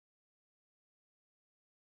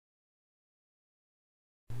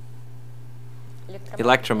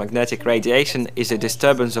Electromagnetic radiation is a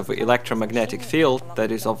disturbance of the electromagnetic field,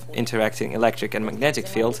 that is, of interacting electric and magnetic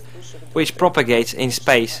fields, which propagates in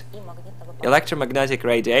space. Electromagnetic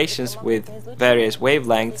radiations with various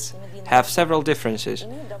wavelengths have several differences,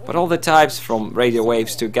 but all the types from radio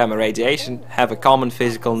waves to gamma radiation have a common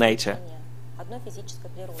physical nature.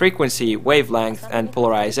 Frequency, wavelength and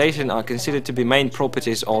polarization are considered to be main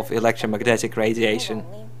properties of electromagnetic radiation.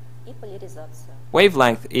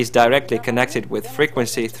 Wavelength is directly connected with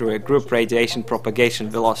frequency through a group radiation propagation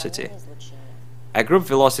velocity. A group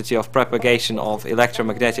velocity of propagation of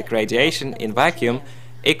electromagnetic radiation in vacuum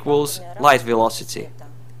equals light velocity.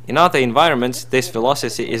 In other environments, this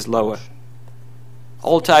velocity is lower.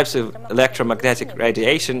 All types of electromagnetic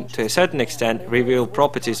radiation, to a certain extent, reveal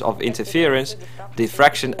properties of interference,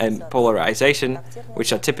 diffraction and polarization,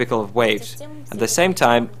 which are typical of waves. At the same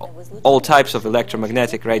time, all types of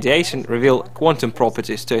electromagnetic radiation reveal quantum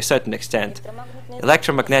properties to a certain extent.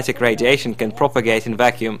 Electromagnetic radiation can propagate in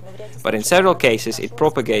vacuum, but in several cases it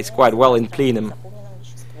propagates quite well in plenum.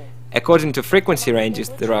 According to frequency ranges,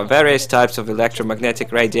 there are various types of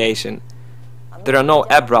electromagnetic radiation. There are no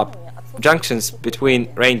abrupt junctions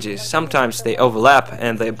between ranges. Sometimes they overlap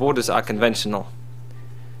and their borders are conventional.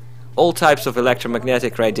 All types of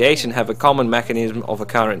electromagnetic radiation have a common mechanism of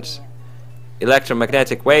occurrence.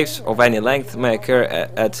 Electromagnetic waves of any length may occur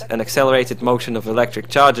at an accelerated motion of electric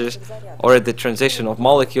charges or at the transition of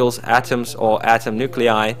molecules, atoms or atom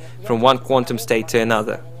nuclei from one quantum state to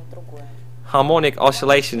another. Harmonic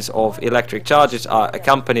oscillations of electric charges are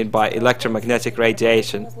accompanied by electromagnetic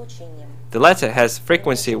radiation. The latter has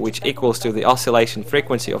frequency which equals to the oscillation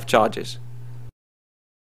frequency of charges.